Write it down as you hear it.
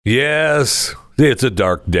Yes, it's a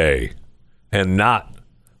dark day, and not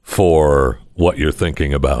for what you're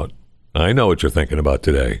thinking about. I know what you're thinking about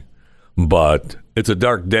today, but it's a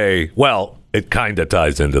dark day. Well, it kind of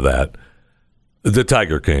ties into that. The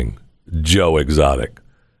Tiger King, Joe Exotic.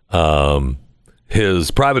 His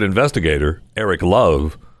private investigator, Eric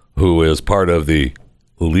Love, who is part of the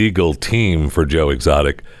legal team for Joe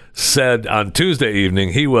Exotic, said on Tuesday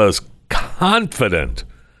evening he was confident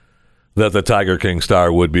that the Tiger King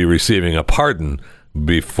star would be receiving a pardon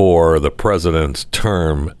before the president's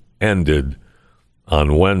term ended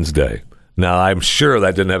on Wednesday. Now, I'm sure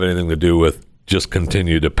that didn't have anything to do with just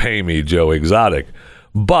continue to pay me, Joe Exotic,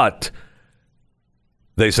 but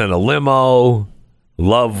they sent a limo.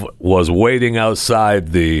 Love was waiting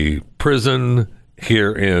outside the prison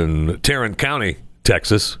here in Tarrant County,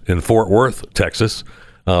 Texas, in Fort Worth, Texas,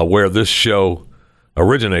 where this show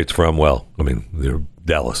originates from. Well, I mean, the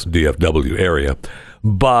Dallas, DFW area,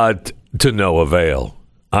 but to no avail.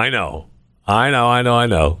 I know.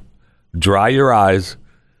 Dry your eyes.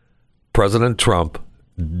 President Trump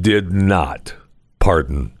did not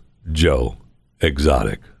pardon Joe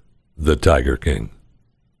Exotic, the Tiger King.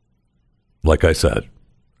 Like I said,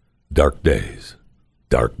 dark days.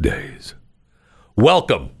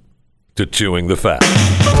 Welcome to Chewing the Fat.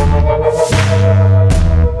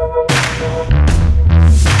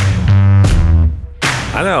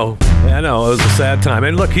 I know. It was a sad time.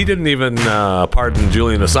 And look, he didn't even pardon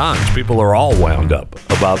Julian Assange. People are all wound up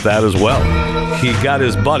about that as well. He got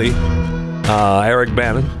his buddy, Eric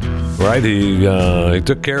Bannon, right? He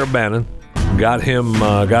took care of Bannon, got him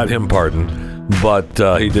pardoned,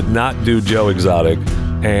 but he did not do Joe Exotic,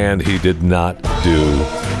 and he did not do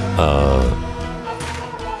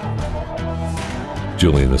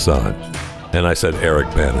Julian Assange. And I said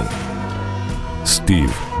Eric Bannon.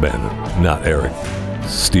 Steve Bannon, not Eric.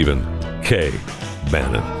 Stephen K.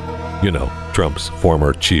 Bannon, Trump's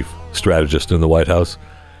former chief strategist in the White House.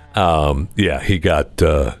 He got,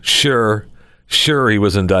 sure, he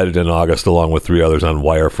was indicted in August along with three others on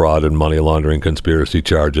wire fraud and money laundering conspiracy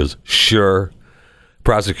charges. Sure.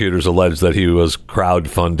 Prosecutors allege that he was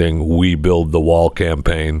crowdfunding We Build the Wall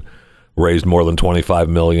campaign, raised more than $25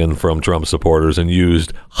 million from Trump supporters, and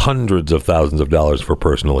used hundreds of thousands of dollars for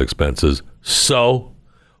personal expenses. So,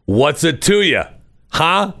 what's it to you?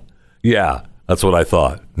 Huh? Yeah, that's what I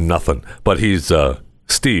thought. Nothing. But he's,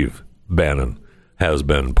 Steve Bannon has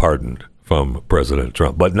been pardoned from President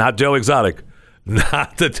Trump. But not Joe Exotic.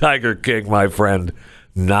 Not the Tiger King, my friend.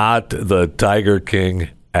 Not the Tiger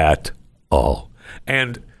King at all.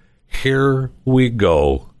 And here we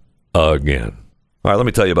go again. All right, let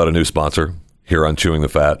me tell you about a new sponsor here on Chewing the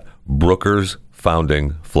Fat. Brooker's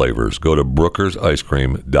Founding Flavors. Go to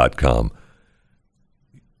brookersicecream.com.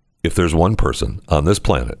 If there's one person on this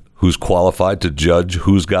planet who's qualified to judge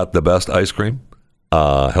who's got the best ice cream,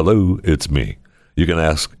 hello, it's me. You can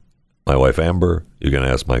ask my wife Amber. You can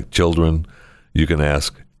ask my children. You can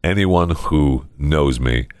ask anyone who knows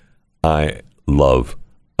me. I love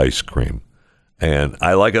ice cream. And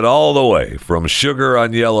I like it all the way, from sugar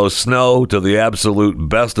on yellow snow to the absolute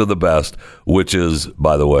best of the best, which is,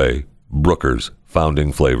 by the way, Brooker's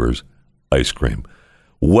Founding Flavors ice cream.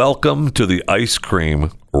 Welcome to the ice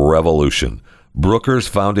cream revolution. Brooker's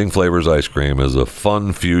Founding Flavors ice cream is a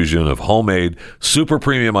fun fusion of homemade, super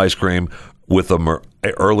premium ice cream with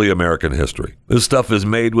early American history. This stuff is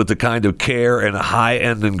made with the kind of care and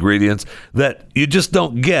high-end ingredients that you just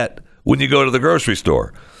don't get when you go to the grocery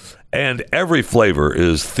store. And every flavor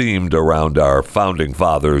is themed around our founding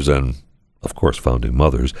fathers and, of course, founding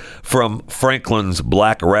mothers. From Franklin's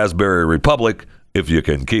Black Raspberry Republic, if you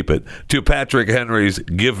can keep it, to Patrick Henry's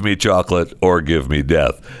Give Me Chocolate or Give Me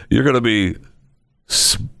Death. You're going to be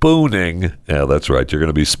spooning, yeah, that's right, you're going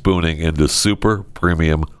to be spooning into super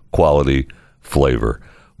premium quality flavor.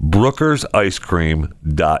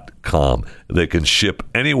 BrookersIceCream.com. They can ship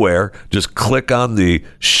anywhere. Just click on the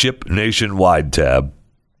Ship Nationwide tab.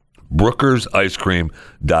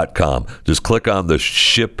 BrookersIceCream.com. Just click on the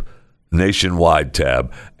Ship Nationwide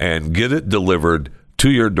tab and get it delivered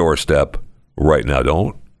to your doorstep right now.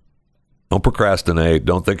 Don't procrastinate.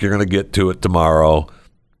 Don't think you're going to get to it tomorrow.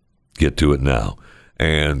 Get to it now.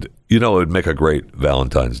 And, it would make a great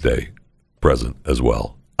Valentine's Day present as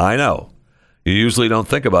well. I know. You usually don't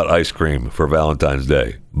think about ice cream for Valentine's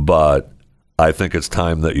Day, but I think it's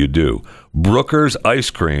time that you do.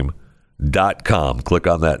 BrookersIceCream.com. Click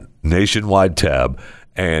on that Nationwide tab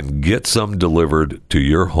and get some delivered to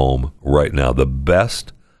your home right now. The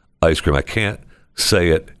best ice cream. I can't say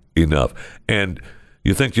it enough. And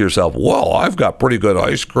you think to yourself, well, I've got pretty good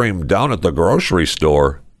ice cream down at the grocery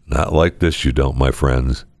store. Not like this, you don't, my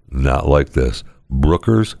friends. Not like this.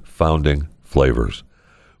 Brooker's Founding Flavors.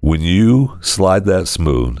 When you slide that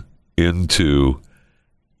spoon into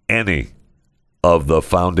any of the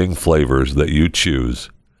founding flavors that you choose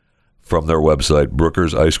from their website,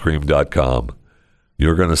 brookersicecream.com,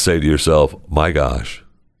 you're going to say to yourself, my gosh,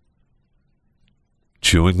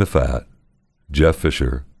 chewing the fat, Jeff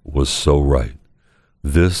Fisher was so right.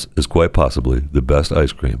 This is quite possibly the best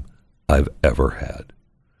ice cream I've ever had.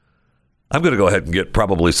 I'm going to go ahead and get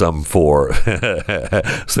probably some for,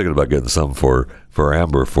 I was thinking about getting some for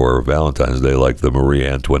Amber for Valentine's Day, like the Marie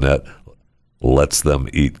Antoinette Lets Them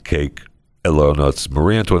Eat Cake. Hello, no, it's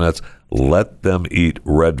Marie Antoinette's Let Them Eat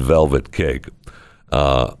Red Velvet Cake.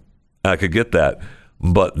 I could get that,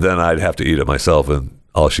 but then I'd have to eat it myself, and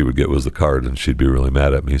all she would get was the card, and she'd be really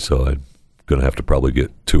mad at me, so I'm going to have to probably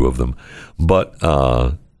get 2 of them. But,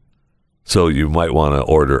 so you might want to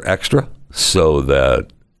order extra so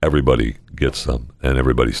that everybody gets some and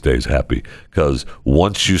everybody stays happy. Because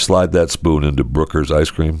once you slide that spoon into Brooker's ice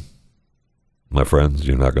cream, my friends,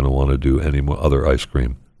 you're not going to want to do any more other ice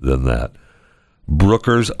cream than that.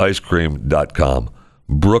 BrookersIceCream.com.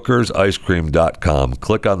 BrookersIceCream.com.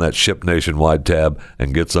 Click on that Ship Nationwide tab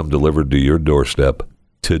and get some delivered to your doorstep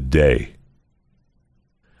today.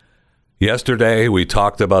 Yesterday, we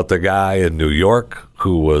talked about the guy in New York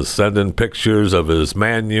who was sending pictures of his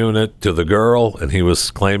man unit to the girl, and he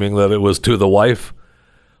was claiming that it was to the wife.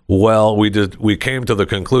 Well, we came to the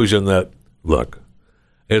conclusion that, look,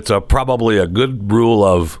 it's probably a good rule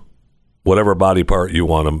of whatever body part you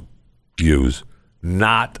want to use,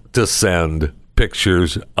 not to send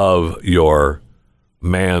pictures of your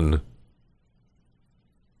man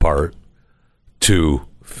part to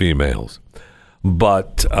females.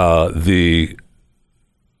 But the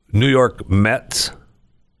New York Mets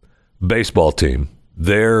baseball team,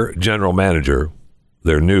 their general manager,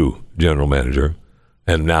 their new general manager,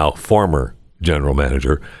 and now former general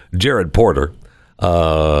manager, Jared Porter,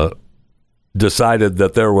 decided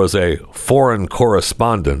that there was a foreign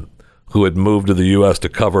correspondent who had moved to the U.S. to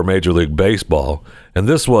cover Major League Baseball. And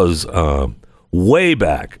this was way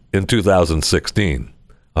back in 2016.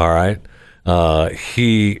 All right.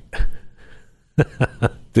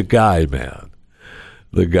 The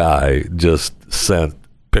guy just sent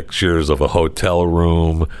pictures of a hotel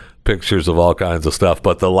room, pictures of all kinds of stuff.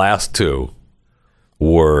 But the last 2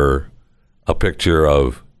 were a picture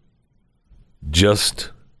of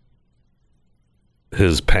just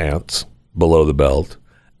his pants below the belt,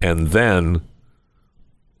 and then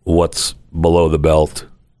what's below the belt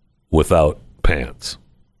without pants.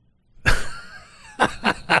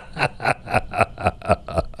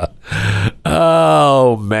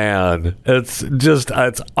 Oh, man. It's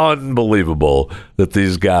unbelievable that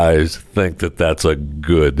these guys think that that's a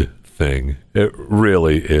good thing. It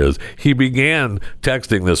really is. He began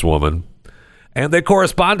texting this woman, and they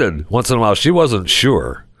corresponded once in a while. She wasn't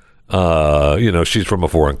sure. She's from a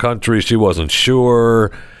foreign country. She wasn't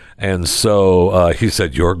sure. And so he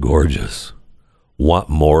said, "You're gorgeous. Want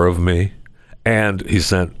more of me?" And he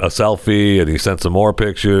sent a selfie, and he sent some more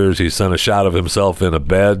pictures. He sent a shot of himself in a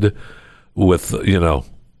bed with, he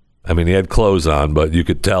had clothes on, but you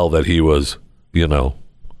could tell that he was,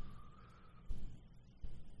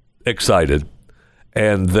 excited.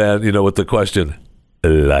 And then, with the question,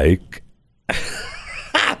 like?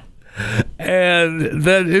 And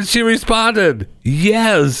then she responded,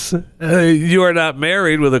 "Yes, you are not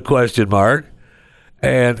married," with a question mark.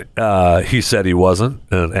 And he said he wasn't,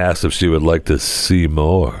 and asked if she would like to see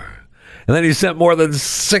more. And then he sent more than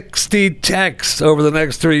 60 texts over the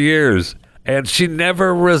next 3 years, and she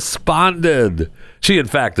never responded. She, in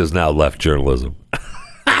fact, has now left journalism.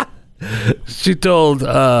 She told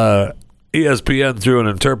ESPN through an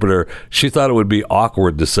interpreter she thought it would be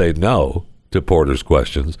awkward to say no to Porter's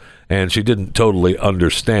questions, and she didn't totally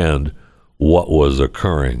understand what was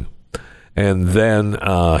occurring. And then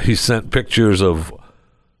he sent pictures of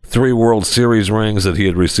 3 World Series rings that he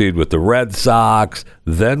had received with the Red Sox.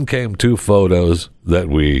 Then came 2 photos that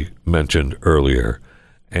we mentioned earlier.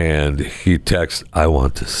 And he texts, "I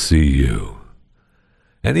want to see you."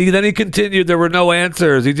 And then he continued. There were no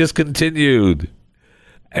answers. He just continued.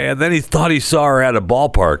 And then he thought he saw her at a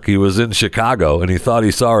ballpark. He was in Chicago, and he thought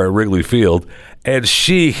he saw her at Wrigley Field. And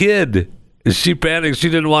she hid. She panicked. She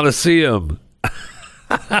didn't want to see him.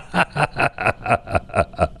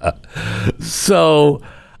 So,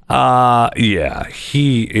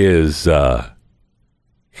 he is,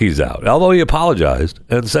 he's out. Although he apologized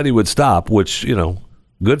and said he would stop, which,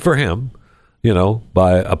 good for him,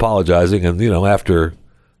 by apologizing. And, after,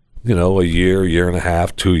 a year and a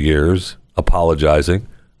half, 2 years apologizing,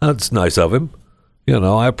 that's nice of him.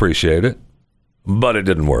 I appreciate it. But it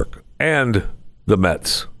didn't work. And the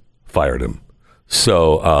Mets fired him.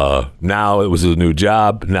 So now it was a new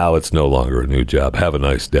job. Now it's no longer a new job. Have a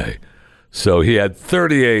nice day. So he had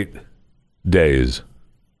 38 days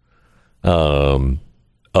of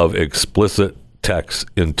explicit texts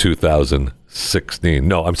in 2016.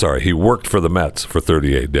 No, I'm sorry. He worked for the Mets for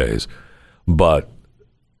 38 days. But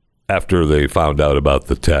after they found out about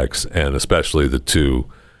the texts, and especially the two,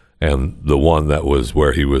 and the one that was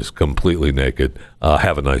where he was completely naked,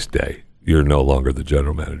 have a nice day. You're no longer the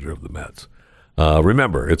general manager of the Mets.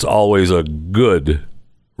 Remember, it's always a good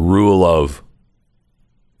rule of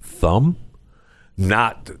thumb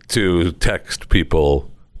not to text people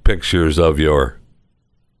pictures of your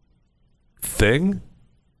thing.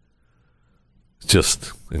 It's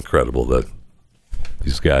just incredible that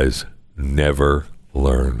these guys never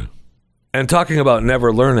learn. And talking about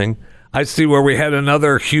never learning, I see where we had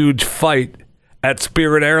another huge fight at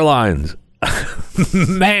Spirit Airlines.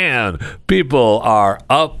 Man, people are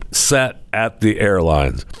upset at the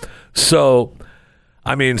airlines. So,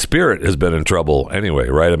 I mean, Spirit has been in trouble anyway,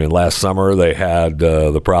 right? I mean, last summer they had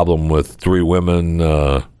the problem with 3 women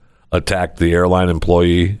attacked the airline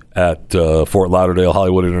employee at Fort Lauderdale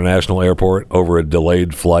Hollywood International Airport over a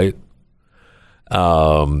delayed flight.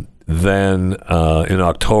 Then in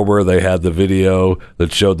October, they had the video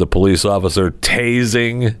that showed the police officer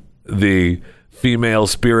tasing the female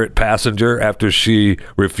Spirit passenger after she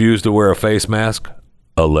refused to wear a face mask,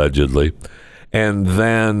 allegedly. And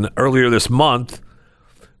then earlier this month,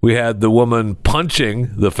 we had the woman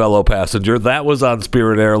punching the fellow passenger. That was on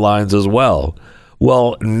Spirit Airlines as well.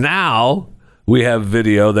 Well, now we have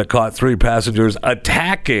video that caught 3 passengers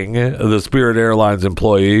attacking the Spirit Airlines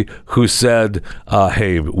employee who said,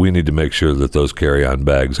 hey, we need to make sure that those carry-on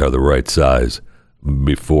bags are the right size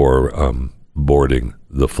before boarding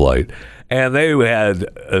the flight. And they had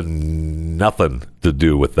nothing to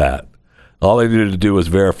do with that. All they needed to do was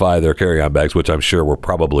verify their carry-on bags, which I'm sure were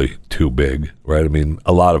probably too big, right? I mean,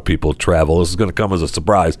 a lot of people travel. This is going to come as a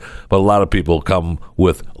surprise, but a lot of people come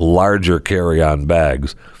with larger carry-on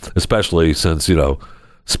bags, especially since,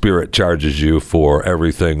 Spirit charges you for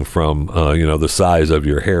everything from, the size of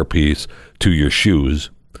your hairpiece to your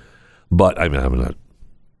shoes. But, I mean, I'm not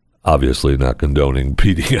obviously not condoning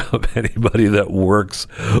beating up anybody that works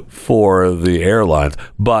for the airlines.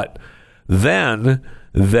 But then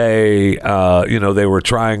they were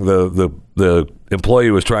trying, the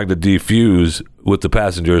employee was trying to defuse with the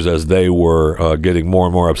passengers as they were getting more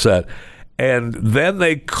and more upset. And then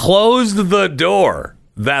they closed the door.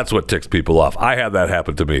 That's what ticks people off. I had that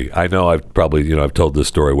happen to me. I know I've probably, I've told this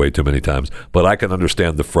story way too many times, but I can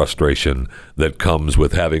understand the frustration that comes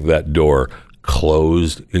with having that door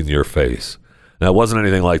closed in your face. Now, it wasn't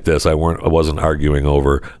anything like this. I wasn't arguing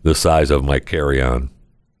over the size of my carry-on.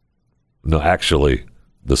 No, actually,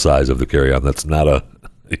 the size of the carry-on. That's not a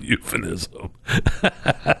euphemism.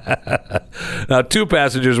 Now, 2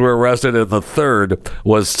 passengers were arrested, and the third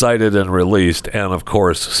was cited and released. And, of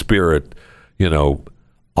course, Spirit,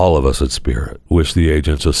 all of us at Spirit wish the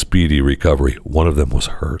agents a speedy recovery. One of them was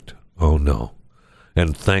hurt. Oh, no.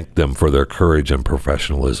 And thank them for their courage and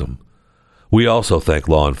professionalism. We also thank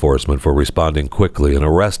law enforcement for responding quickly and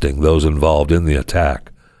arresting those involved in the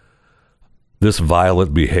attack. This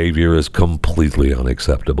violent behavior is completely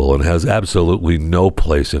unacceptable and has absolutely no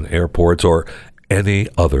place in airports or any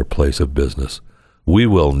other place of business. We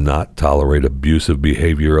will not tolerate abusive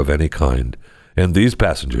behavior of any kind, and these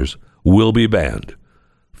passengers will be banned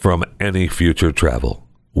from any future travel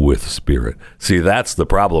with Spirit. See, that's the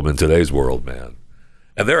problem in today's world, man.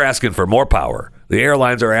 And they're asking for more power. The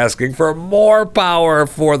airlines are asking for more power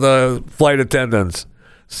for the flight attendants.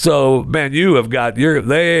 So, man,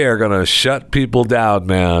 they are going to shut people down,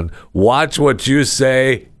 man. Watch what you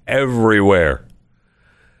say everywhere.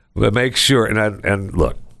 But make sure, and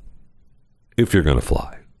look, if you're going to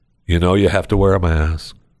fly, you have to wear a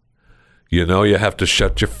mask. You have to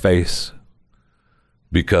shut your face.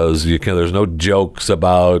 Because there's no jokes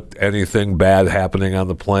about anything bad happening on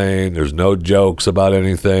the plane. There's no jokes about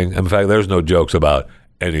anything. In fact, there's no jokes about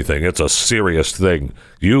anything. It's a serious thing.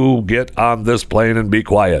 You get on this plane and be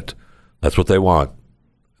quiet. That's what they want.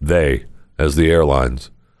 They, as the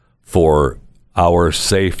airlines, for our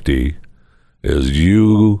safety, is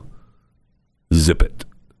you zip it.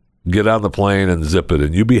 Get on the plane and zip it,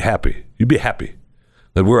 and you be happy. You be happy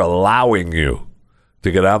that we're allowing you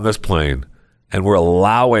to get on this plane, and we're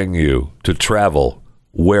allowing you to travel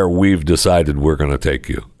where we've decided we're going to take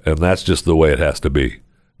you. And that's just the way it has to be.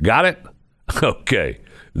 Got it? Okay.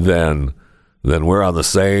 Then we're on the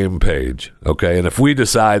same page. Okay. And if we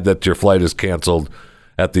decide that your flight is canceled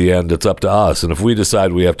at the end, it's up to us. And if we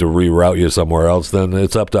decide we have to reroute you somewhere else, then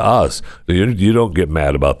it's up to us. You don't get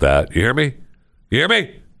mad about that. You hear me? You hear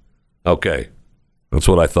me? Okay. That's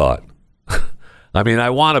what I thought. I mean, I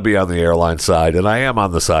want to be on the airline side, and I am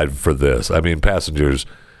on the side for this. I mean, passengers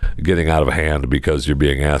getting out of hand because you're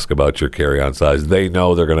being asked about your carry-on size. They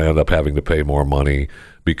know they're going to end up having to pay more money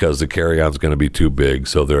because the carry-on's going to be too big,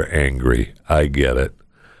 so they're angry. I get it.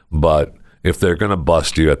 But if they're going to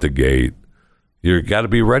bust you at the gate, you got to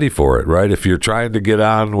be ready for it, right? If you're trying to get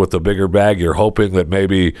on with a bigger bag, you're hoping that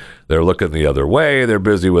maybe they're looking the other way, they're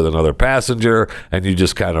busy with another passenger, and you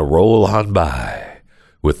just kind of roll on by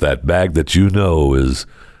with that bag that you know is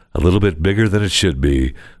a little bit bigger than it should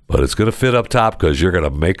be, but it's going to fit up top because you're going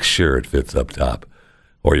to make sure it fits up top,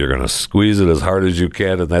 or you're going to squeeze it as hard as you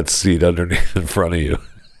can in that seat underneath in front of you.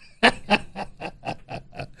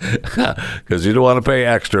 Because you don't want to pay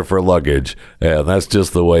extra for luggage, and that's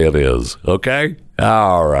just the way it is. Okay?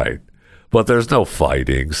 All right. But there's no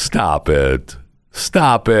fighting. Stop it.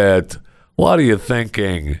 Stop it. What are you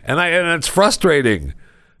thinking? And it's frustrating.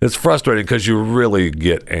 It's frustrating because you really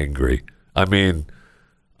get angry. I mean,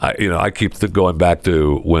 I keep going back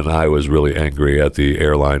to when I was really angry at the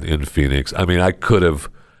airline in Phoenix. I mean, I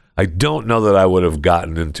don't know that I would have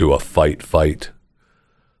gotten into a fight.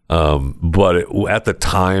 But at the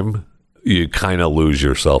time, you kind of lose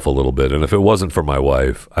yourself a little bit. And if it wasn't for my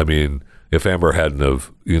wife, I mean, if Amber hadn't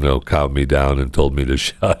have, calmed me down and told me to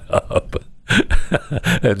shut up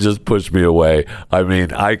and just push me away, I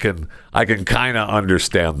mean, I can kind of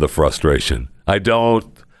understand the frustration.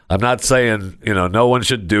 I'm not saying, no one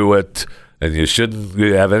should do it and you shouldn't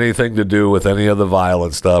have anything to do with any of the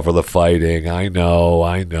violent stuff or the fighting. I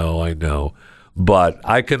know. But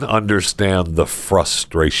I can understand the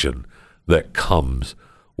frustration that comes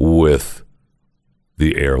with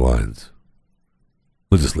the airlines.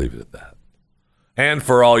 We'll just leave it at that. And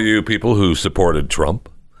for all you people who supported Trump,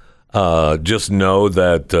 just know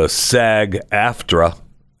that SAG-AFTRA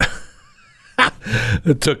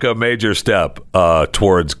took a major step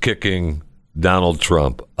towards kicking Donald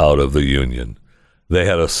Trump out of the union. They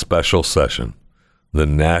had a special session. The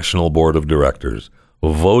National Board of Directors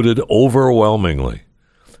voted overwhelmingly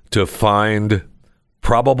to find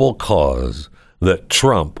probable cause that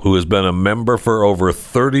Trump, who has been a member for over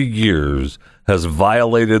 30 years, has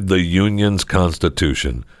violated the union's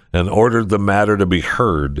constitution and ordered the matter to be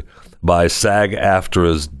heard by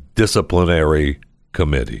SAG-AFTRA's disciplinary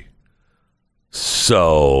committee.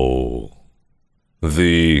 So,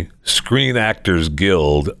 the Screen Actors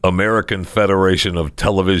Guild, American Federation of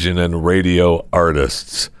Television and Radio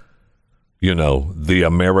Artists, the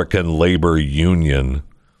American Labor Union,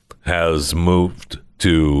 has moved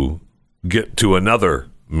to get to another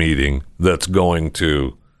meeting that's going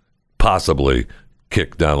to possibly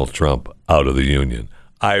kick Donald Trump out of the union.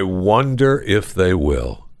 I wonder if they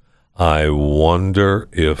will.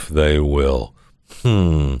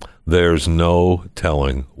 There's no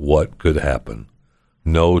telling what could happen.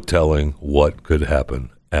 No telling what could happen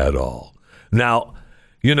at all. Now,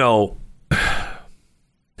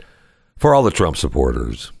 for all the Trump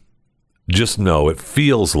supporters, just know it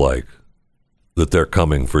feels like that they're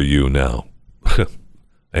coming for you now.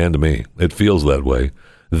 And me. It feels that way.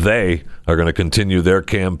 They are going to continue their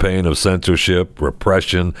campaign of censorship,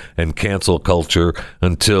 repression, and cancel culture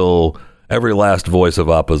until every last voice of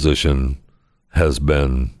opposition has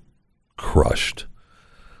been crushed.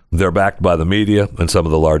 They're backed by the media and some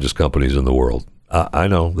of the largest companies in the world. I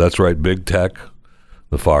know, that's right, big tech,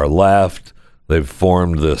 the far left. They've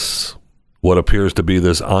formed this, what appears to be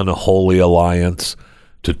this unholy alliance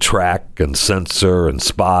to track and censor and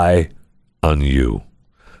spy on you.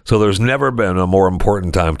 So there's never been a more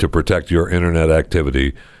important time to protect your internet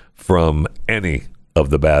activity from any of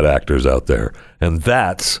the bad actors out there. And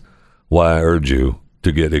that's why I urge you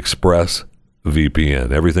to get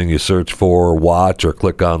ExpressVPN. Everything you search for, watch, or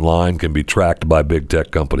click online can be tracked by big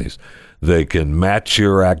tech companies. They can match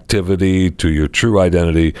your activity to your true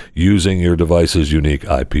identity using your device's unique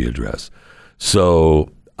IP address.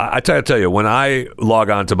 So I tell you, when I log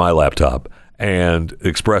on to my laptop and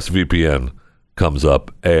ExpressVPN comes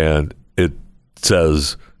up and it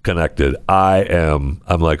says connected, I'm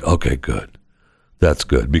like, okay, good. That's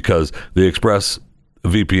good, because the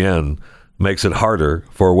ExpressVPN makes it harder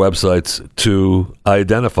for websites to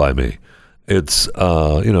identify me. It's,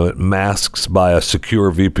 it masks by a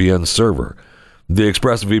secure VPN server. The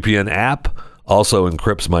ExpressVPN app also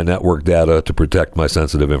encrypts my network data to protect my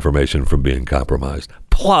sensitive information from being compromised.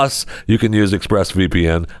 Plus, you can use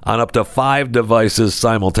ExpressVPN on up to 5 devices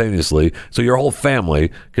simultaneously, so your whole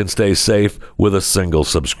family can stay safe with a single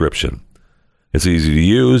subscription. It's easy to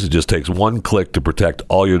use. It just takes one click to protect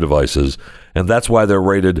all your devices. And that's why they're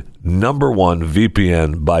rated #1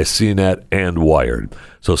 VPN by CNET and Wired.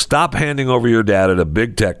 So stop handing over your data to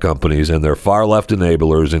big tech companies and their far left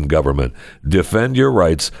enablers in government. Defend your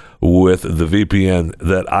rights with the VPN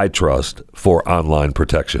that I trust for online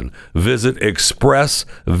protection. Visit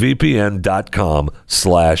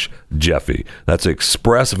expressvpn.com/Jeffy. That's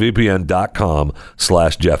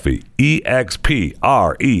expressvpn.com/Jeffy.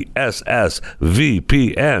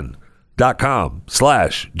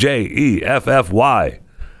 expressvpn.com/JEFFY.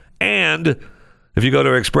 And if you go to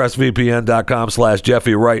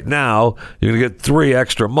expressvpn.com/Jeffy right now, you're going to get 3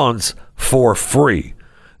 extra months for free.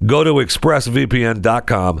 Go to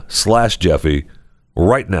expressvpn.com/Jeffy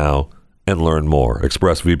right now and learn more.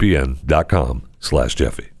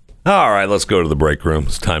 expressvpn.com/Jeffy. All right, let's go to the break room.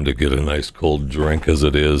 It's time to get a nice cold drink as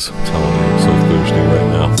it is. I'm telling you, I'm so thirsty right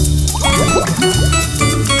now.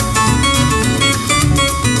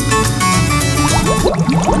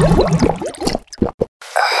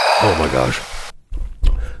 Oh my gosh.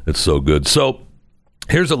 It's so good. So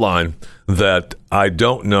here's a line that I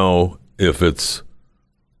don't know if it's,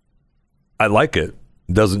 I like it.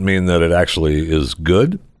 Doesn't mean that it actually is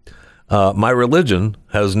good. My religion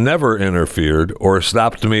has never interfered or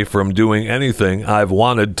stopped me from doing anything I've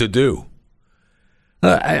wanted to do.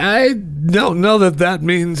 I don't know that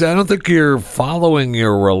means, I don't think you're following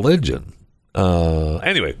your religion.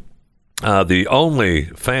 Anyway, the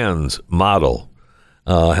OnlyFans model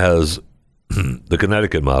has the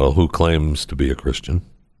Connecticut model, who claims to be a Christian,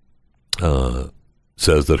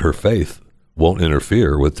 says that her faith won't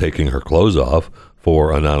interfere with taking her clothes off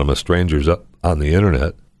for anonymous strangers up on the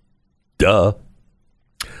internet. Duh.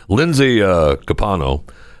 Lindsay Capano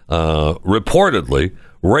reportedly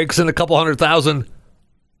rakes in a couple $100,000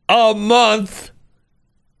 a month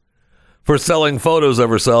for selling photos of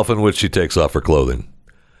herself in which she takes off her clothing.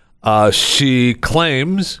 She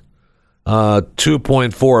claims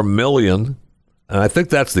 2.4 million, and I think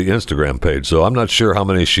that's the Instagram page, so I'm not sure how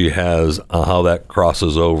many she has, how that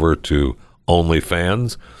crosses over to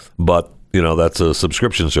OnlyFans, but that's a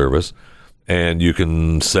subscription service, and you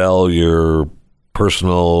can sell your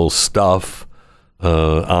personal stuff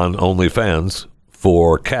on OnlyFans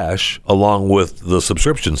for cash along with the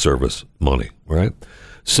subscription service money, right?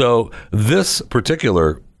 So this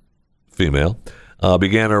particular female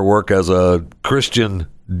began her work as a Christian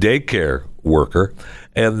daycare worker,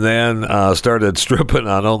 and then started stripping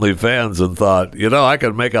on OnlyFans and thought, I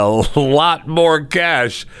could make a lot more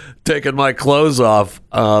cash taking my clothes off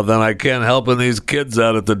than I can helping these kids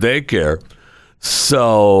out at the daycare.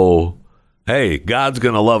 So, hey, God's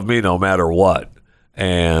going to love me no matter what.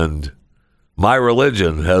 And my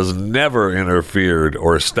religion has never interfered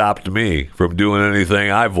or stopped me from doing anything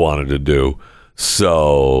I've wanted to do.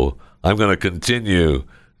 So I'm going to continue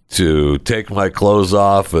to take my clothes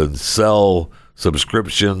off and sell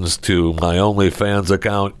subscriptions to my OnlyFans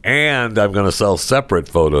account, and I'm going to sell separate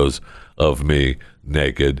photos of me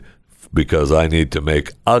naked because I need to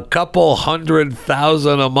make a couple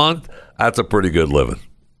 $100,000 a month. That's a pretty good living.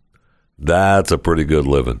 That's a pretty good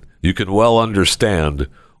living. You can well understand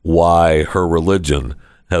why her religion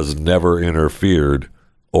has never interfered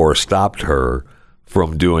or stopped her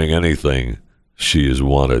from doing anything she has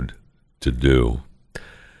wanted to do.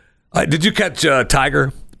 Did you catch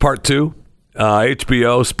Tiger Part 2?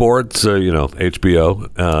 HBO Sports,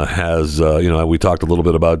 HBO has, we talked a little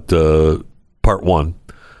bit about Part 1,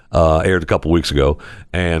 aired a couple weeks ago,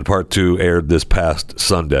 and Part 2 aired this past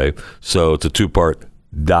Sunday. So it's a 2-part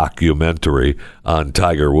documentary on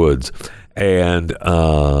Tiger Woods. And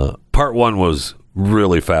Part 1 was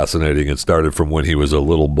really fascinating. It started from when he was a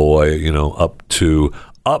little boy, up to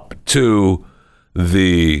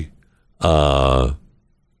the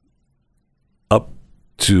up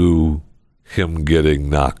to him getting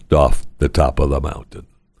knocked off the top of the mountain.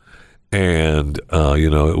 And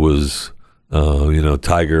it was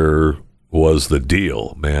Tiger was the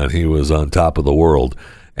deal, man. He was on top of the world.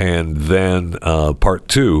 And then Part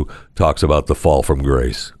 2 talks about the fall from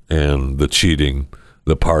grace and the cheating,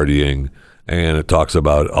 the partying, and it talks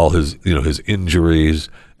about all his his injuries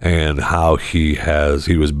and how he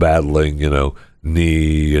was battling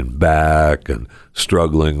knee and back and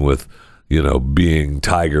struggling with being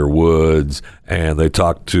Tiger Woods. And they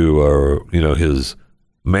talked to his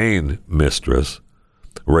main mistress,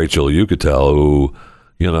 Rachel Yucatel, who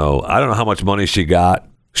I don't know how much money she got.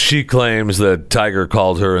 She claims that Tiger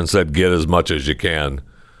called her and said, get as much as you can,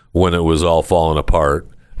 when it was all falling apart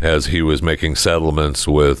as he was making settlements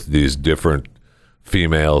with these different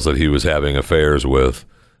females that he was having affairs with.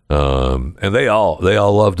 And they all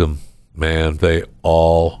loved him, man. They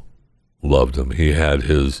all loved him. He had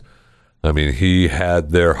he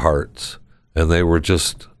had their hearts, and they were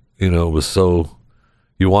just, it was so,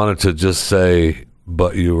 you wanted to just say,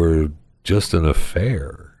 but you were just an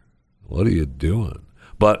affair. What are you doing?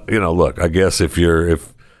 But, look, I guess if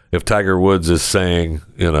Tiger Woods is saying,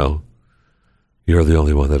 you're the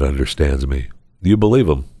only one that understands me, you believe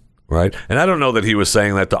him, right? And I don't know that he was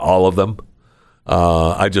saying that to all of them.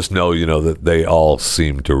 I just know, that they all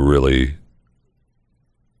seemed to really,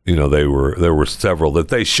 there were several that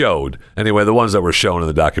they showed. Anyway, the ones that were shown in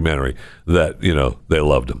the documentary that, they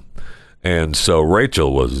loved him. And so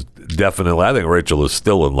Rachel was definitely, I think Rachel is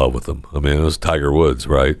still in love with him. I mean, it was Tiger Woods,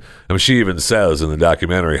 right? I mean, she even says in the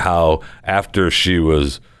documentary how after she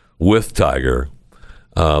was with Tiger,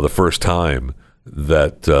 the first time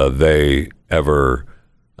that they ever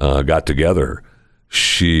got together,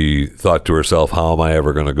 she thought to herself, how am I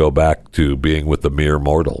ever going to go back to being with the mere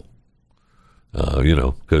mortal?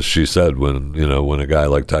 Because she said when a guy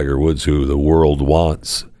like Tiger Woods, who the world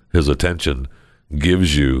wants his attention,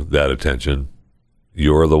 gives you that attention,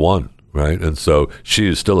 you're the one, right? And so she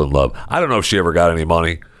is still in love. I don't know if she ever got any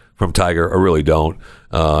money from Tiger. I really don't.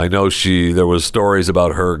 I know there was stories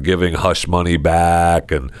about her giving hush money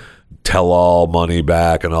back and tell-all money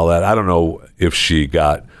back and all that. I don't know if she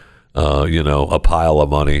got, a pile of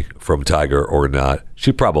money from Tiger or not.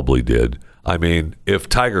 She probably did. I mean, if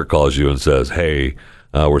Tiger calls you and says, hey,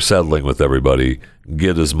 we're settling with everybody,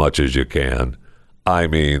 get as much as you can, I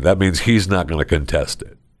mean, that means he's not going to contest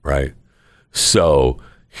it, right? So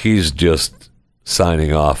he's just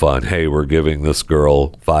signing off on, hey, we're giving this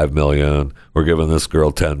girl $5 million, we're giving this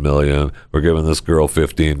girl $10 million, we're giving this girl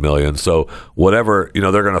 $15 million. So whatever,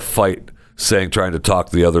 they're going to fight trying to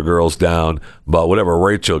talk the other girls down, but whatever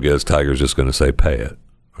Rachel gets, Tiger's just going to say, pay it,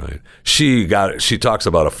 right? She talks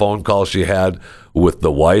about a phone call she had with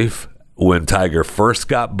the wife when Tiger first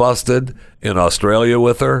got busted in Australia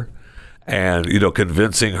with her, and,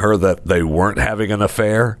 convincing her that they weren't having an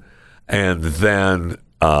affair, and then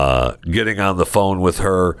getting on the phone with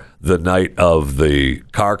her the night of the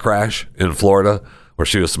car crash in Florida, where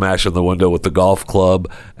she was smashing the window with the golf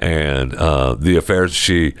club, and the affairs.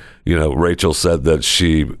 Rachel said that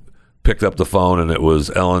she picked up the phone and it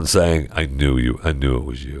was Ellen saying, I knew it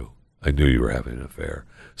was you. I knew you were having an affair.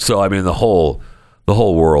 So, I mean, the whole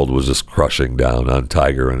world was just crushing down on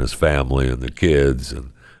Tiger and his family and the kids,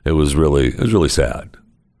 and it was really sad.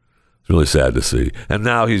 It's really sad to see. And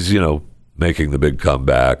now he's, making the big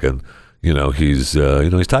comeback, and, he's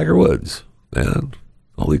Tiger Woods, man.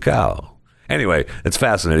 Holy cow. Anyway, it's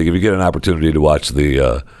fascinating. If you get an opportunity to watch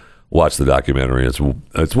the documentary,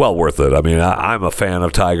 it's well worth it. I mean, I'm a fan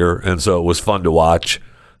of Tiger, and so it was fun to watch.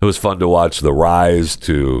 It was fun to watch the rise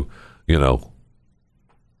to,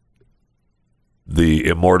 the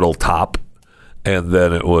immortal top. And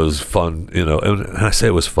then it was fun, and I say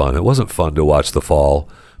it was fun. It wasn't fun to watch the fall,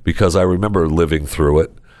 because I remember living through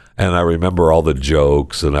it, and I remember all the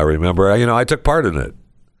jokes, and I remember, I took part in it.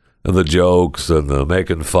 And the jokes and the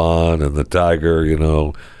making fun and the Tiger,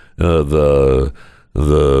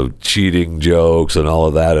 the cheating jokes and all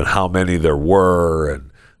of that, and how many there were, and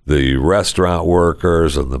the restaurant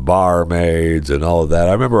workers and the barmaids and all of that.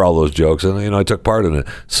 I remember all those jokes, and I took part in it.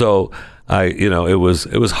 So it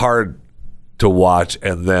was hard to watch,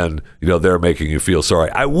 and then they're making you feel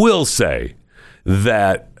sorry. I will say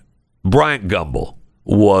that Bryant Gumbel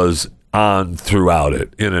was on throughout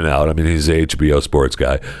it, in and out. I mean, he's a HBO sports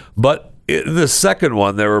guy. But in the second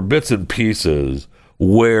one, there were bits and pieces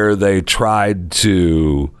where they tried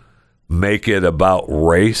to make it about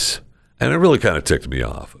race, and it really kind of ticked me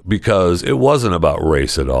off, because it wasn't about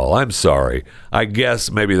race at all. I'm sorry. I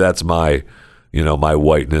guess maybe that's my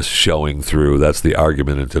whiteness showing through. That's the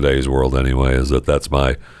argument in today's world anyway, is that's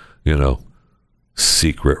my,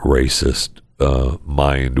 secret racist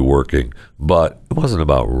mind working. But it wasn't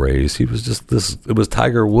about race. He was just it was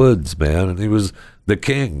Tiger Woods, man, and he was the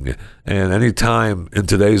king. And any time in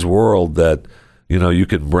today's world that, you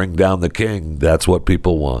can bring down the king, that's what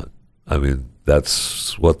people want. I mean,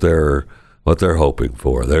 that's what they're hoping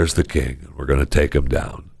for. There's the king. We're going to take him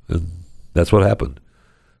down. And that's what happened.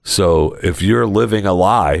 So if you're living a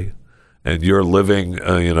lie, and you're living,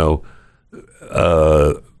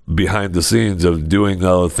 behind the scenes of doing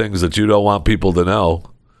things that you don't want people to know,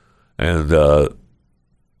 and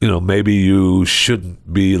maybe you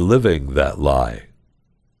shouldn't be living that lie.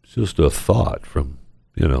 It's just a thought from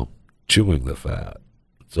chewing the fat.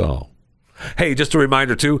 That's all. Hey, just a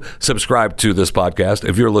reminder too, subscribe to this podcast.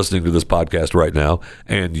 If you're listening to this podcast right now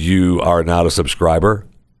and you are not a subscriber,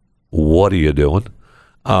 what are you doing?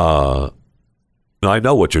 I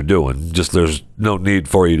know what you're doing, just there's no need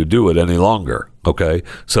for you to do it any longer, okay?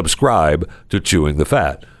 Subscribe to Chewing the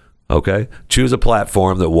Fat, okay? Choose a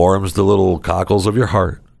platform that warms the little cockles of your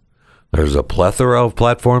heart. There's a plethora of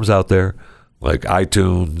platforms out there, like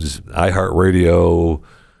iTunes, iHeartRadio,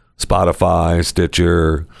 Spotify,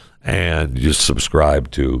 Stitcher, and you just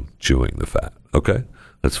subscribe to Chewing the Fat, okay?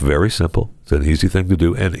 That's very simple. It's an easy thing to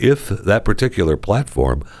do. And if that particular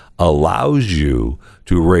platform allows you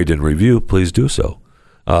to rate and review, please do so.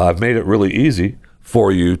 I've made it really easy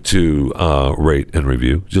for you to rate and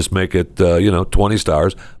review. Just make it, 20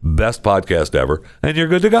 stars, best podcast ever, and you're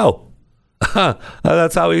good to go.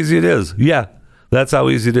 That's how easy it is. Yeah, that's how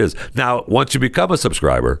easy it is. Now, once you become a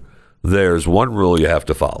subscriber, there's one rule you have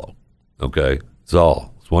to follow. Okay? It's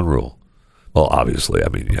one rule. Well, obviously,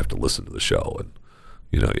 you have to listen to the show and,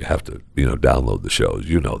 you have to, download the shows.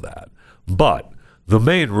 You know that. But the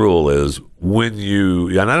main rule is when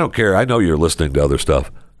and I don't care, I know you're listening to other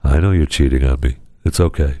stuff. I know you're cheating on me. It's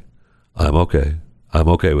okay. I'm okay. I'm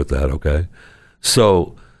okay with that, okay?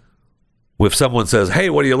 So if someone says, hey,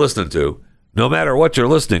 what are you listening to? No matter what you're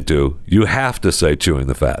listening to, you have to say Chewing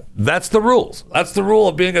the Fat. That's the rules. That's the rule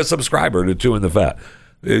of being a subscriber to Chewing the Fat.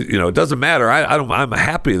 It doesn't matter. I'm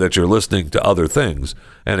happy that you're listening to other things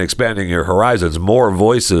and expanding your horizons. More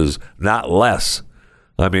voices, not less.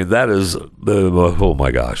 That is oh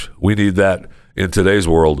my gosh. We need that in today's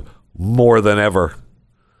world more than ever.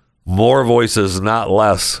 More voices, not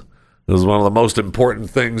less. This is one of the most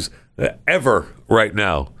important things ever right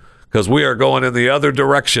now, because we are going in the other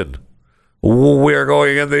direction. We are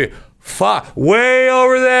going in the way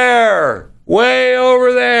over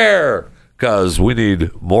there. Because we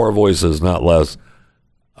need more voices, not less,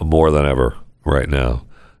 more than ever right now.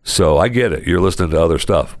 So I get it. You're listening to other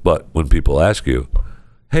stuff. But when people ask you,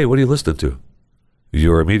 hey, what are you listening to?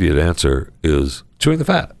 Your immediate answer is Chewing the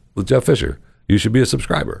Fat with Jeff Fisher. You should be a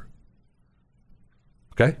subscriber.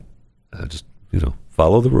 Okay? Just,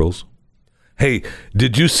 follow the rules. Hey,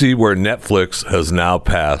 did you see where Netflix has now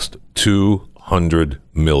passed 200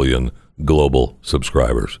 million global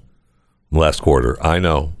subscribers last quarter? I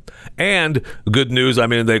know. And good news,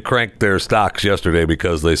 they cranked their stocks yesterday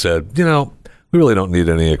because they said, we really don't need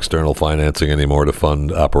any external financing anymore to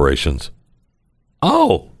fund operations.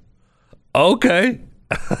 Oh, okay.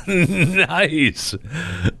 Nice.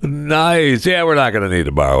 Yeah, we're not going to need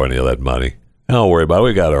to borrow any of that money. Don't worry about it.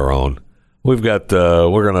 We got our own. We're going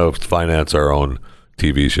to finance our own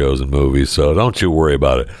TV shows and movies, so don't you worry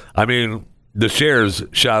about it. The shares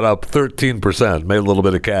shot up 13%, made a little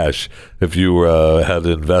bit of cash if you had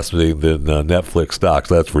invested in Netflix stocks,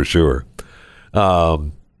 that's for sure.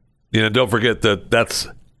 Don't forget that's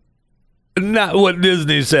not what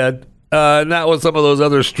Disney said, not what some of those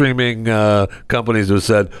other streaming companies have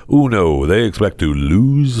said. No, they expect to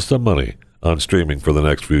lose some money on streaming for the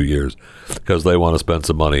next few years because they want to spend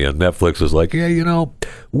some money. And Netflix is like,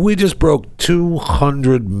 we just broke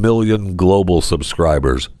 200 million global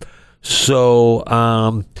subscribers. So,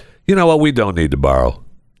 you know what? We don't need to borrow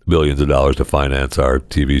billions of dollars to finance our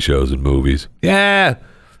TV shows and movies. Yeah,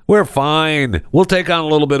 we're fine. We'll take on a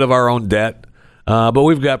little bit of our own debt, but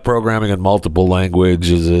we've got programming in multiple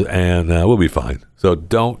languages, and we'll be fine. So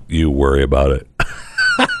don't you worry about it.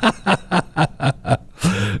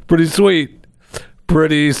 Pretty sweet.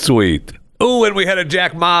 Oh, and we had a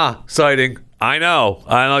Jack Ma sighting. I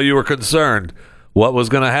know you were concerned. What was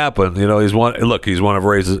going to happen? He's one of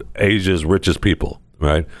Asia's richest people,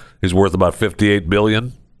 right? He's worth about $58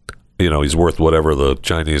 billion. He's worth whatever the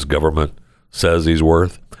Chinese government says he's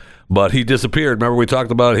worth. But he disappeared. Remember we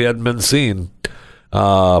talked about he hadn't been seen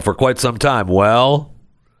for quite some time. Well,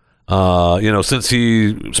 since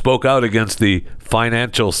he spoke out against the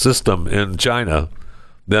financial system in China,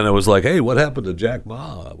 then it was like, hey, what happened to Jack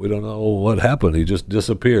Ma? We don't know what happened. He just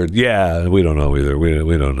disappeared. Yeah, we don't know either.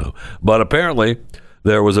 We don't know. But apparently,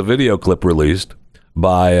 there was a video clip released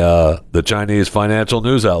by the Chinese financial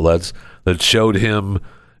news outlets that showed him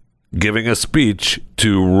giving a speech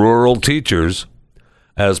to rural teachers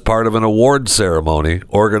as part of an award ceremony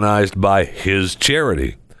organized by his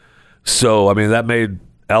charity. So, that made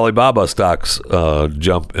Alibaba stocks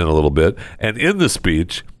jump in a little bit. And in the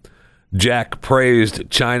speech, Jack praised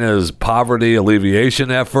China's poverty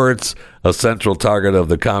alleviation efforts, a central target of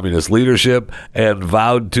the communist leadership, and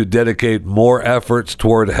vowed to dedicate more efforts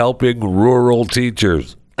toward helping rural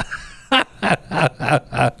teachers.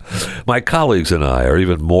 My colleagues and I are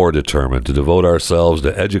even more determined to devote ourselves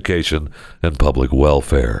to education and public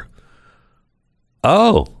welfare.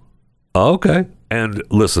 Oh, okay. And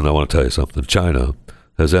listen, I want to tell you something. China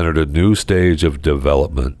has entered a new stage of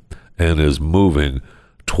development and is moving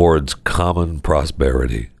towards common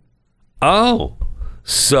prosperity. Oh,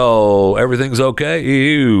 So everything's okay?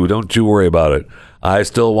 Ew, don't you worry about it. I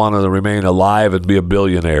still want to remain alive and be a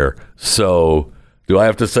billionaire. So do I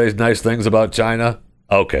have to say nice things about China?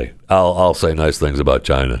 Okay, I'll say nice things about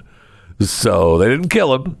China. So they didn't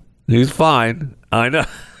kill him. He's fine. I know.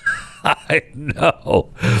 I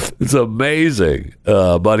know. It's amazing.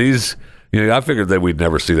 But he's, I figured that we'd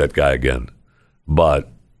never see that guy again.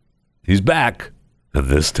 But he's back. And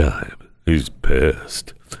this time, he's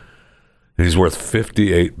pissed. And he's worth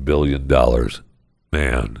 $58 billion.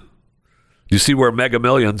 Man. You see where Mega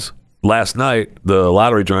Millions, last night, the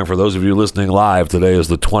lottery drawing, for those of you listening live, today is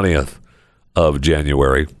the 20th of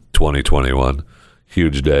January, 2021.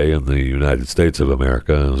 Huge day in the United States of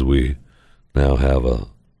America as we now have a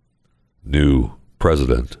new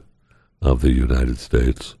president of the United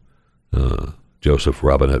States, Joseph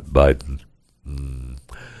Robinette Biden.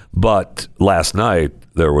 But last night,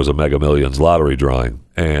 there was a Mega Millions lottery drawing,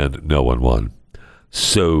 and no one won.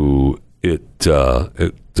 So it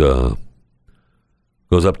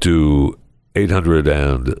goes up to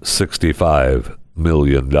 $865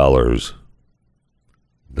 million.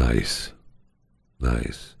 Nice.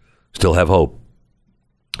 Still have hope.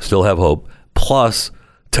 Plus,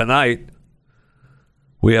 tonight,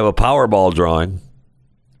 we have a Powerball drawing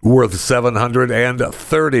worth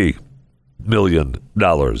 $730 million.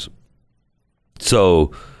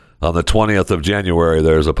 So, on the 20th of January,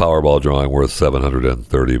 there's a Powerball drawing worth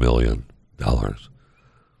 $730 million.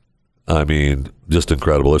 I mean, just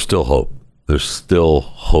incredible. There's still hope. There's still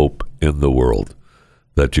hope in the world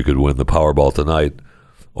that you could win the Powerball tonight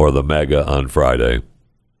or the Mega on Friday.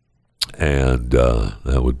 And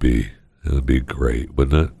it would be great,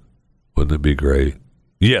 wouldn't it? Wouldn't it be great?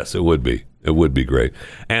 Yes, it would be. It would be great.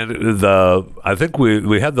 And I think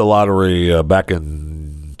we had the lottery back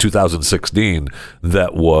in 2016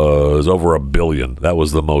 that was over $1 billion. That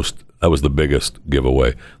was the biggest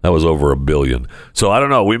giveaway. That was over $1 billion. So I don't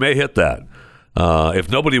know. We may hit that. If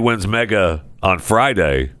nobody wins Mega on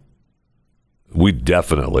Friday, we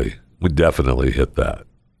definitely hit that.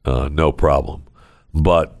 No problem.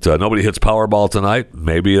 But nobody hits Powerball tonight.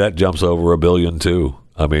 Maybe that jumps over $1 billion too.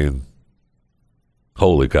 I mean,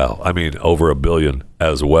 holy cow. I mean, over $1 billion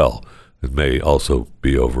as well. It may also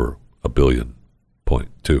be over $1.2 billion,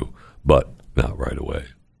 but not right away.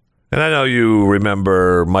 And I know you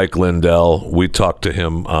remember Mike Lindell. We talked to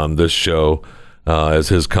him on this show as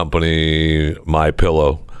his company,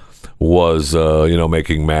 MyPillow, was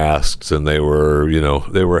making masks, and they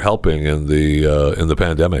were helping in the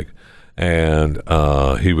pandemic. And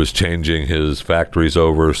he was changing his factories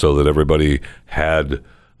over so that everybody had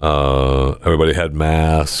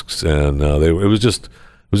masks, and it was just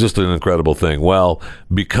an incredible thing. Well,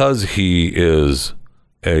 because he is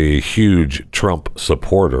a huge Trump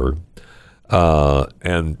supporter, let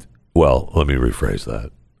me rephrase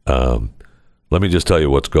that. Let me just tell you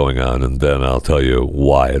what's going on, and then I'll tell you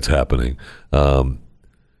why it's happening.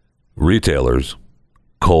 Retailers,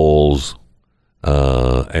 Kohl's,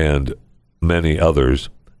 and many others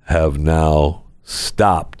have now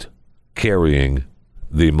stopped carrying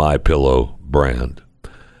the MyPillow brand.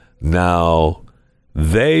 Now,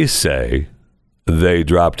 they say they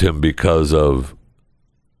dropped him because of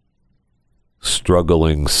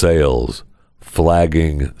struggling sales,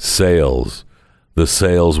 flagging sales. The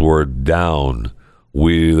sales were down.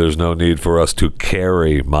 There's no need for us to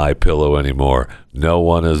carry MyPillow anymore. No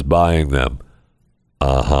one is buying them.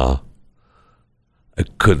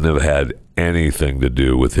 It couldn't have had anything to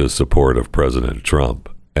do with his support of President Trump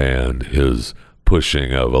and his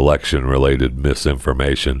pushing of election-related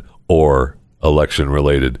misinformation or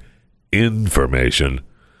election-related information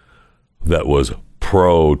that was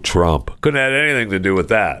pro-Trump. Couldn't have had anything to do with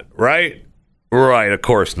that, right? Right, of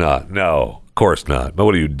course not. No, of course not. But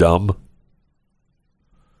what are you, dumb?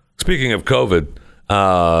 Speaking of COVID,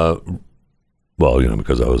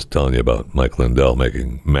 because I was telling you about Mike Lindell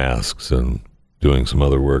making masks and doing some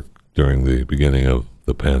other work during the beginning of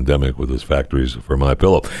the pandemic with his factories for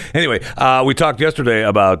MyPillow. Anyway, we talked yesterday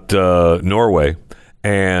about Norway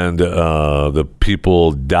and the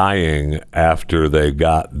people dying after they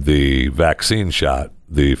got the vaccine shot,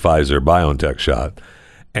 the Pfizer-BioNTech shot.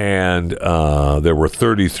 And there were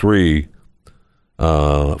 33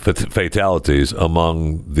 fatalities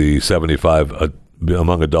among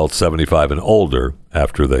among adults 75 and older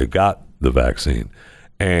after they got the vaccine.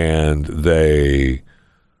 And they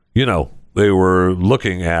were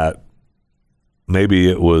looking at maybe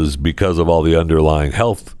it was because of all the underlying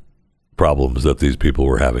health problems that these people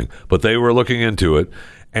were having. But they were looking into it,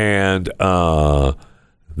 and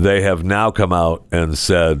they have now come out and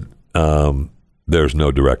said there's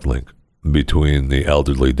no direct link. between the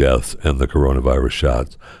elderly deaths and the coronavirus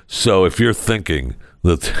shots. So if you're thinking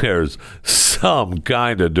that there's some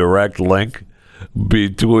kind of direct link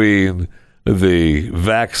between the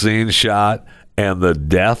vaccine shot and the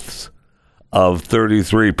deaths of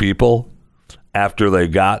 33 people after they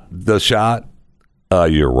got the shot,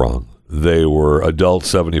 you're wrong. They were adults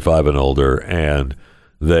 75 and older, and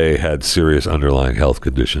they had serious underlying health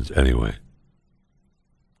conditions anyway.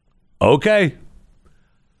 Okay.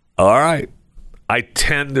 All right. I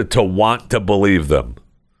tend to want to believe them.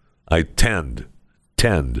 I tend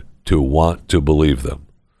to want to believe them.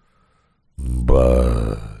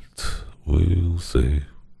 But we'll see.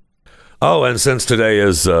 Oh, and since today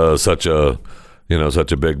is such a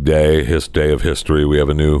big day, day of history, we have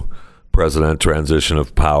a new president, transition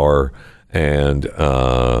of power, and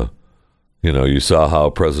you saw how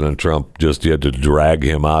President Trump you had to drag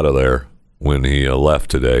him out of there when he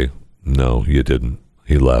left today. No, you didn't.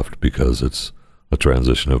 He left because it's a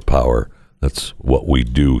transition of power. That's what we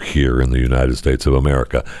do here in the United States of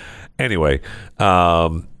America. Anyway,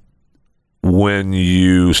 when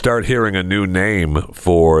you start hearing a new name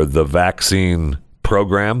for the vaccine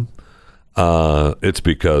program, it's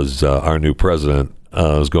because our new president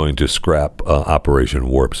is going to scrap Operation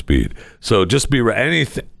Warp Speed. So just be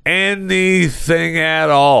anything at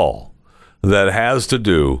all that has to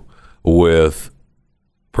do with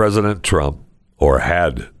President Trump, or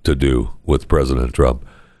had to do with President Trump,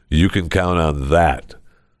 you can count on that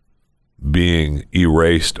being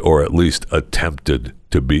erased, or at least attempted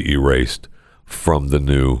to be erased, from the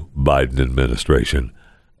new Biden administration.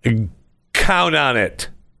 Count on it.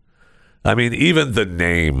 I mean, even the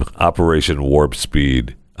name Operation Warp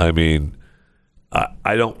Speed, I mean,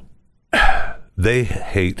 I don't, they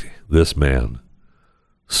hate this man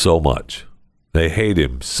so much. They hate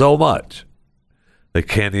him so much. They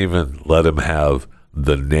can't even let him have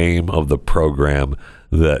the name of the program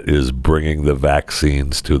that is bringing the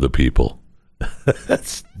vaccines to the people.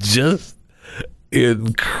 That's just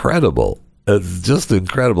incredible. It's just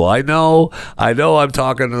incredible. I know I'm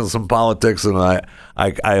talking to some politics, and I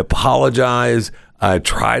apologize. I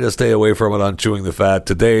try to stay away from it on Chewing the Fat.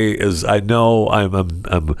 Today is, I know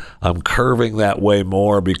I'm curving that way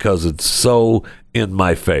more because it's so in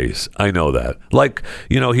my face. I know that. Like,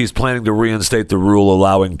 he's planning to reinstate the rule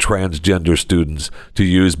allowing transgender students to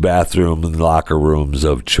use bathroom and locker rooms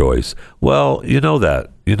of choice. Well, you know that.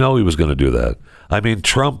 He was going to do that. I mean,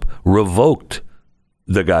 Trump revoked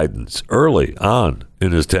the guidance early on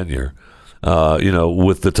in his tenure,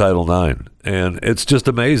 with the Title IX. And it's just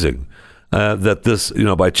amazing that this,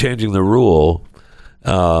 by changing the rule,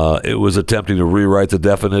 it was attempting to rewrite the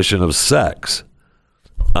definition of sex.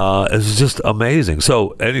 It's just amazing. So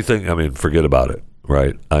anything, forget about it,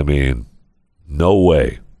 right? No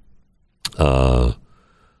way. No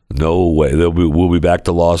way. We'll be back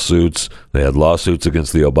to lawsuits. They had lawsuits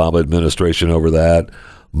against the Obama administration over that.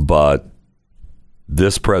 But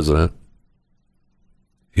this president,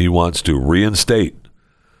 he wants to reinstate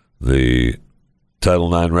the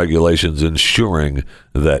Title IX regulations, ensuring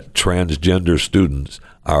that transgender students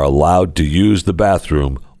are allowed to use the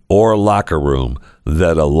bathroom or locker room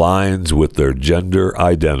that aligns with their gender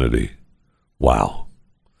identity. Wow.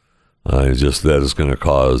 That is going to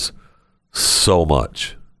cause so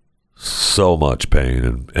much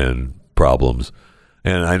pain and problems.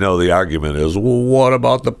 And I know the argument is, well, what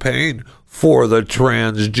about the pain for the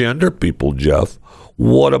transgender people, Jeff?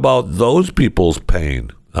 What about those people's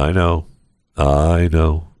pain? I know. I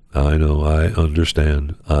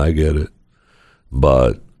understand. I get it.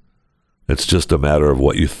 But it's just a matter of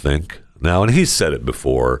what you think. Now, and he said it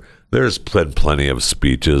before, there's been plenty of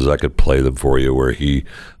speeches, I could play them for you, where he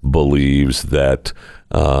believes that,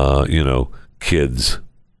 kids,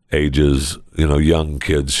 ages, young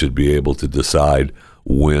kids should be able to decide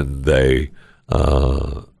when they,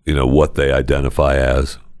 what they identify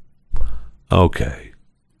as. Okay.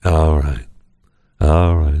 All right.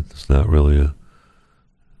 It's not really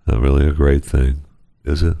a great thing,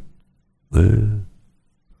 is it?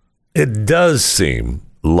 It does seem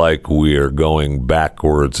like we're going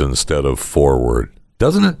backwards instead of forward,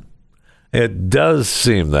 doesn't it? It does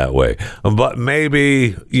seem that way. But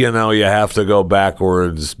maybe, you have to go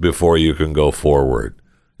backwards before you can go forward.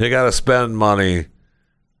 You got to spend money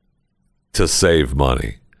to save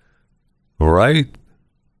money. Right?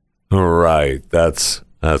 Right. That's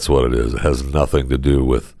what it is. It has nothing to do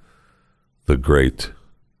with the great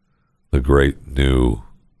new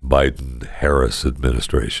Biden-Harris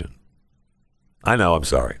administration. I know, I'm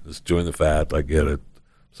sorry. Just Chewing the Fat, I get it.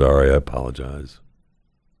 Sorry, I apologize.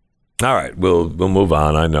 All right, we'll move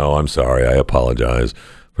on. I know, I'm sorry. I apologize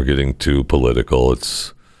for getting too political.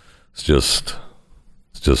 It's It's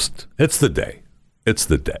the day. It's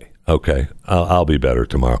the day. Okay. I'll be better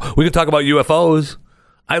tomorrow. We can talk about UFOs.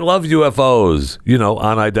 I love UFOs,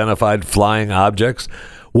 unidentified flying objects.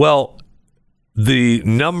 Well, the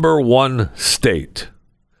number one state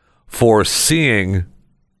for seeing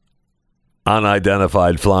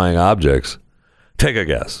unidentified flying objects, take a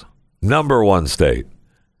guess. Number one state.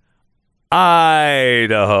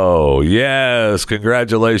 Idaho. Yes,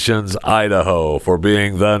 congratulations, Idaho, for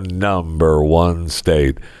being the number one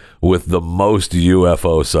state with the most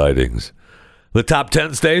UFO sightings. The top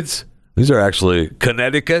 10 states, these are actually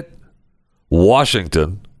Connecticut,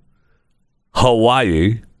 Washington,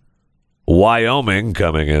 Hawaii, Wyoming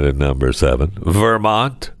coming in at number 7,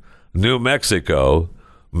 Vermont, New Mexico,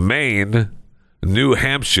 Maine, New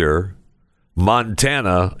Hampshire,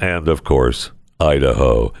 Montana, and of course,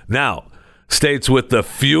 Idaho. Now, states with the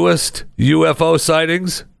fewest UFO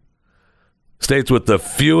sightings. States with the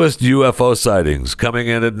fewest UFO sightings coming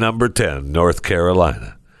in at number 10, North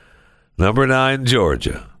Carolina. Number 9,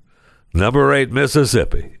 Georgia. Number 8,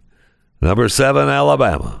 Mississippi. Number 7,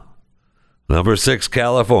 Alabama. Number 6,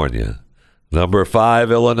 California. Number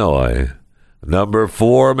 5, Illinois. Number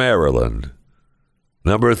 4, Maryland.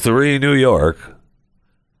 Number 3, New York.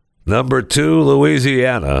 Number 2,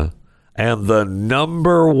 Louisiana. And the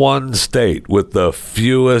number one state with the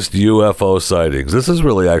fewest UFO sightings. This is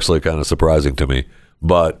really actually kind of surprising to me,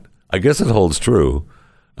 but I guess it holds true.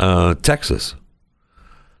 Texas.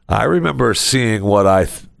 I remember seeing what I,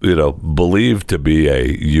 believed to be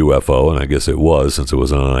a UFO, and I guess it was since it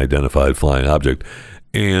was an unidentified flying object,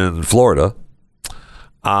 in Florida.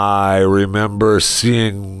 I remember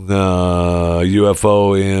seeing a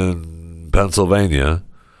UFO in Pennsylvania.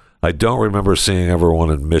 I don't remember seeing ever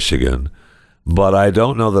one in Michigan, but I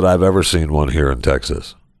don't know that I've ever seen one here in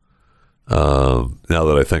Texas. Now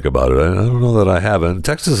that I think about it, I don't know that I haven't.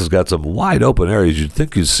 Texas has got some wide open areas. You'd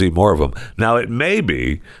think you'd see more of them. Now, it may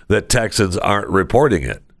be that Texans aren't reporting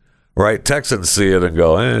it, right? Texans see it and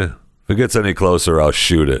go, if it gets any closer, I'll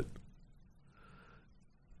shoot it.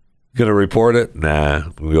 Gonna report it? Nah,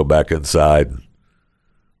 I'm gonna go back inside,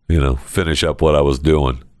 finish up what I was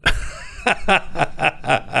doing.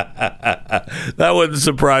 That wouldn't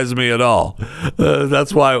surprise me at all.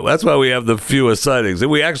 That's why we have the fewest sightings. And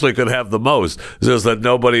we actually could have the most, it's just that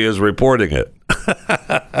nobody is reporting it.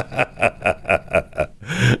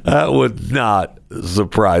 That would not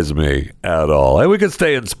surprise me at all. And we could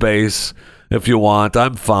stay in space if you want.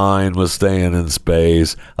 I'm fine with staying in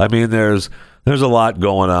space. I mean, there's a lot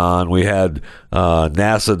going on. We had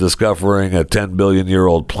NASA discovering a 10 billion year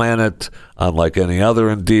old planet unlike any other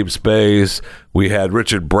in deep space. We had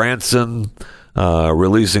Richard Branson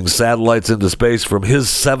releasing satellites into space from his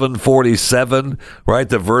 747, right?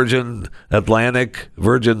 The Virgin Atlantic,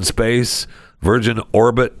 Virgin Space, Virgin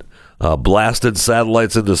Orbit, blasted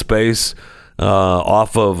satellites into space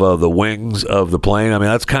off of the wings of the plane. I mean,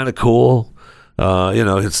 that's kind of cool.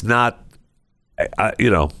 It's not,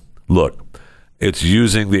 look, it's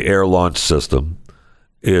using the air launch system.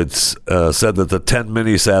 It's said that the 10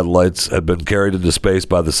 mini satellites had been carried into space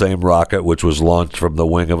by the same rocket, which was launched from the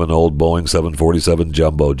wing of an old Boeing 747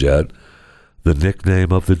 jumbo jet. The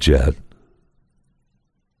nickname of the jet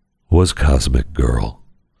was Cosmic Girl.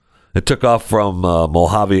 It took off from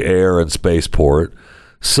Mojave Air and Spaceport.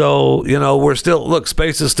 So, we're still, look,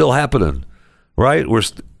 space is still happening, right?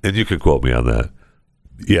 And you can quote me on that.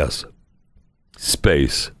 Yes,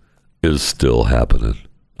 space is still happening.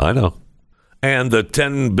 I know. And the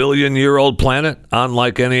 10 billion year old planet,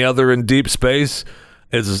 unlike any other in deep space,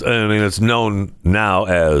 it's known now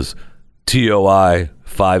as TOI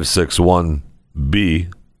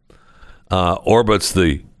 561b, orbits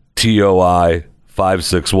the TOI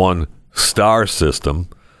 561 star system.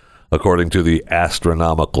 According to the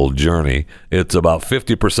Astronomical Journey, it's about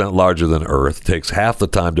 50% larger than Earth, takes half the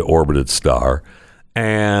time to orbit its star.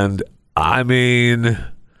 And I mean,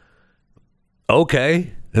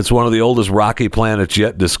 okay, it's one of the oldest rocky planets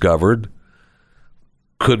yet discovered.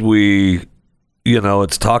 Could we,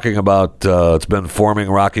 it's talking about, it's been forming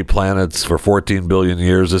rocky planets for 14 billion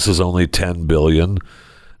years. This is only 10 billion.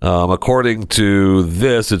 According to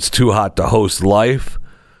this, it's too hot to host life,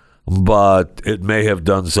 but it may have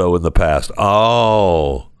done so in the past.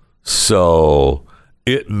 Oh, so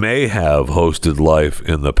it may have hosted life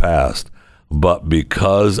in the past, but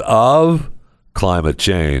because of climate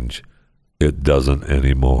change, it doesn't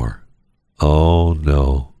anymore. Oh,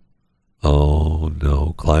 no. Oh,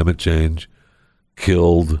 no. Climate change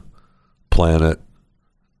killed planet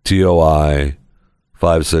TOI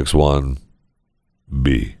 561b.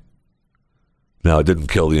 Now, it didn't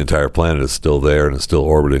kill the entire planet. It's still there, and it's still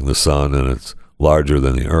orbiting the sun, and it's larger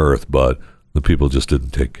than the earth, but the people just didn't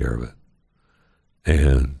take care of it.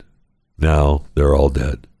 And now they're all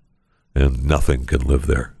dead, and nothing can live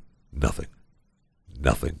there. Nothing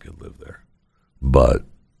can live there. But,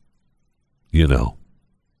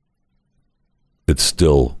 it's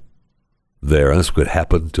still there. And this could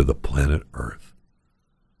happen to the planet Earth.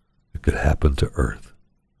 It could happen to Earth.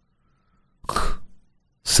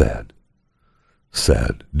 Sad.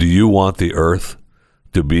 Do you want the Earth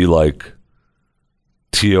to be like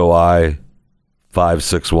TOI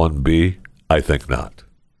 561b? I think not.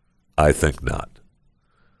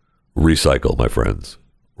 Recycle, my friends.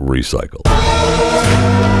 Recycle.